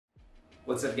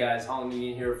What's up guys,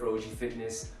 Nguyen here for OG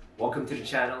Fitness. Welcome to the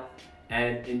channel,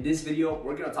 and in this video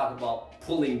we're going to talk about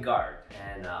pulling guard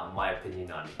and my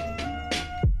opinion on it.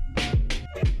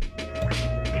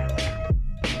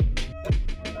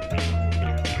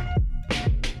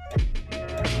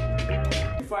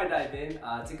 Before I dive in,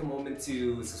 take a moment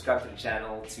to subscribe to the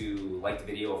channel, to like the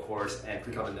video of course, and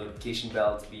click on the notification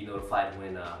bell to be notified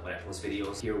when I post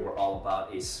videos. Here we're all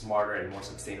about a smarter and more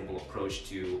sustainable approach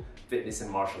to fitness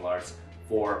and martial arts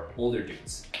for older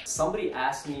dudes. Somebody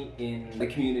asked me in the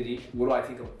community, what do I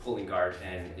think of pulling guard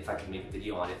and if I can make a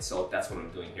video on it, so that's what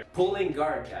I'm doing here. Pulling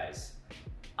guard, guys,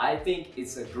 I think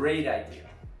it's a great idea.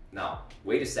 Now,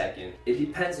 wait a second, it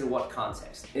depends in what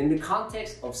context. In the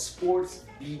context of sports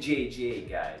BJJ,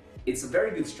 guys, it's a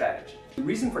very good strategy. The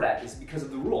reason for that is because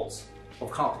of the rules of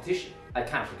competition. I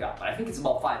kind of forgot, but I think it's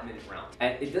about 5-minute round,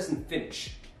 and it doesn't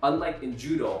finish. Unlike in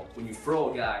judo, when you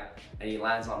throw a guy and he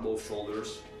lands on both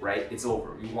shoulders, right, it's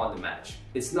over, you won the match.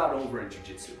 It's not over in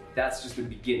jiu-jitsu. That's just the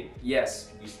beginning.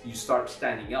 Yes, you start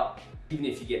standing up. Even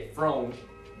if you get thrown,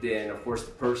 then of course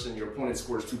your opponent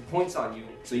scores 2 points on you,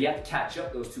 so you have to catch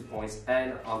up those 2 points,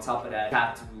 and on top of that, you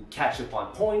have to catch up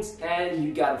on points, and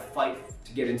you gotta fight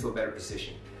to get into a better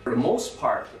position. For the most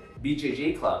part,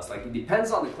 BJJ clubs, like, it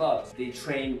depends on the clubs, they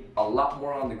train a lot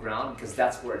more on the ground because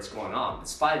that's where it's going on.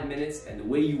 It's 5 minutes, and the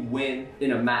way you win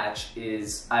in a match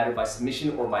is either by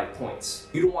submission or by points.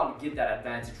 You don't want to give that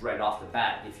advantage right off the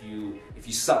bat if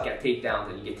you suck at takedowns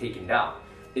and you get taken down.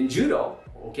 In judo,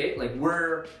 okay, like,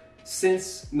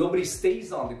 since nobody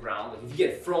stays on the ground, like if you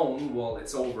get thrown, well,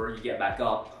 it's over, you get back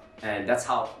up, and that's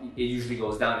how it usually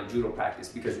goes down in judo practice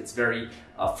because it's very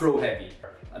throw heavy.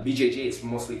 BJJ is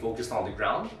mostly focused on the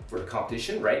ground for the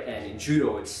competition, right? And in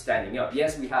judo, it's standing up.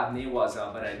 Yes, we have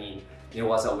newaza, but I mean,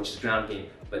 newaza, which is ground game,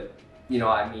 but you know,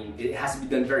 I mean, it has to be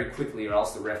done very quickly or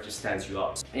else the ref just stands you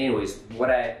up. Anyways,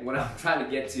 what I'm trying to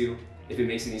get to, if it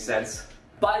makes any sense.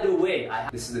 By the way,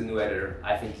 this is the new editor.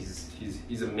 I think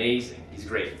he's amazing. He's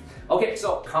great. Okay,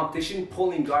 so competition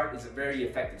pulling guard is a very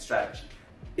effective strategy.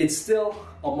 It's still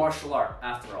a martial art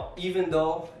after all. Even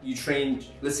though you train,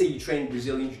 let's say you train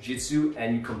Brazilian Jiu-Jitsu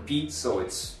and you compete, so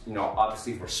it's, you know,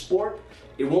 obviously for sport,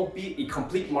 it won't be a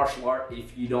complete martial art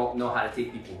if you don't know how to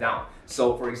take people down.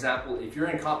 So for example, if you're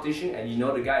in competition and you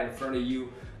know the guy in front of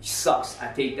you sucks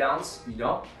at takedowns, you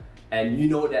know, and you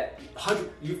know that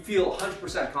you feel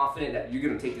 100% confident that you're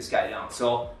gonna take this guy down.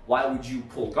 So why would you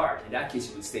pull guard? In that case,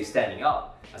 you would stay standing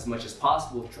up as much as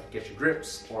possible, try to get your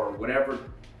grips or whatever.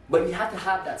 But you have to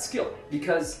have that skill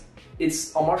because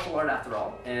it's a martial art after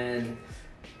all. And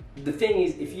the thing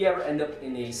is, if you ever end up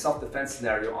in a self-defense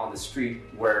scenario on the street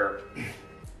where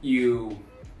you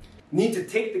need to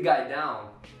take the guy down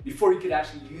before you could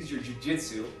actually use your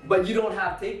jiu-jitsu, but you don't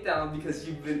have takedown because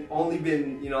you've only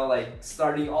been, you know, like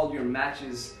starting all your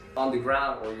matches on the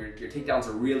ground, or your takedowns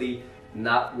are really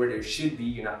not where they should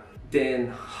be, then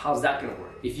how's that gonna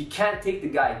work? If you can't take the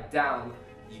guy down,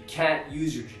 you can't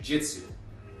use your jiu-jitsu.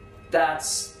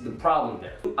 That's the problem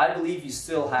there. I believe you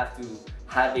still have to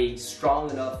have a strong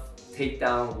enough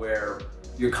takedown where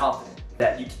you're confident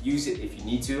that you can use it if you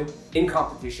need to in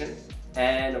competition.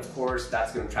 And of course,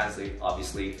 that's going to translate,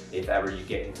 obviously, if ever you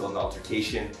get into an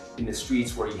altercation in the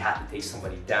streets where you have to take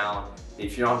somebody down.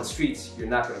 If you're on the streets, you're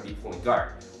not going to be pulling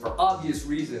guard. For obvious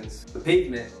reasons, the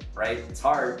pavement, right, it's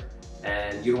hard,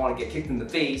 and you don't want to get kicked in the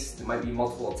face. There might be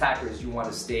multiple attackers. You want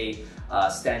to stay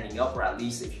standing up, or at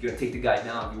least if you're going to take the guy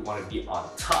down, you want to be on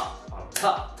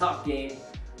top game.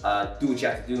 Do what you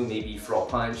have to do, maybe throw a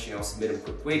punch, you know, submit him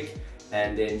quick,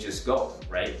 and then just go,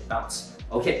 right? Bounce.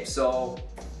 Okay, so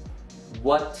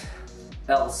what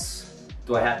else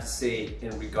do I have to say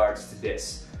in regards to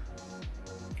this?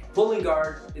 Pulling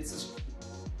guard, it's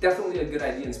definitely a good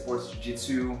idea in sports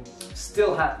jiu-jitsu.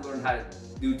 Still have to learn how to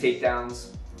do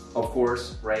takedowns, of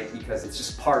course, right? Because it's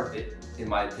just part of it, in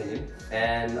my opinion.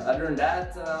 And other than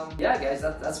that, yeah guys,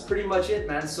 that's pretty much it,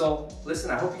 man. So listen,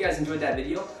 I hope you guys enjoyed that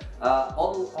video.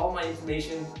 All my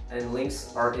information and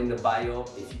links are in the bio.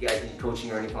 If you guys need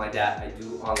coaching or anything like that, I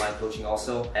do online coaching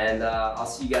also. And I'll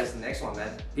see you guys in the next one,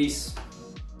 man. Peace.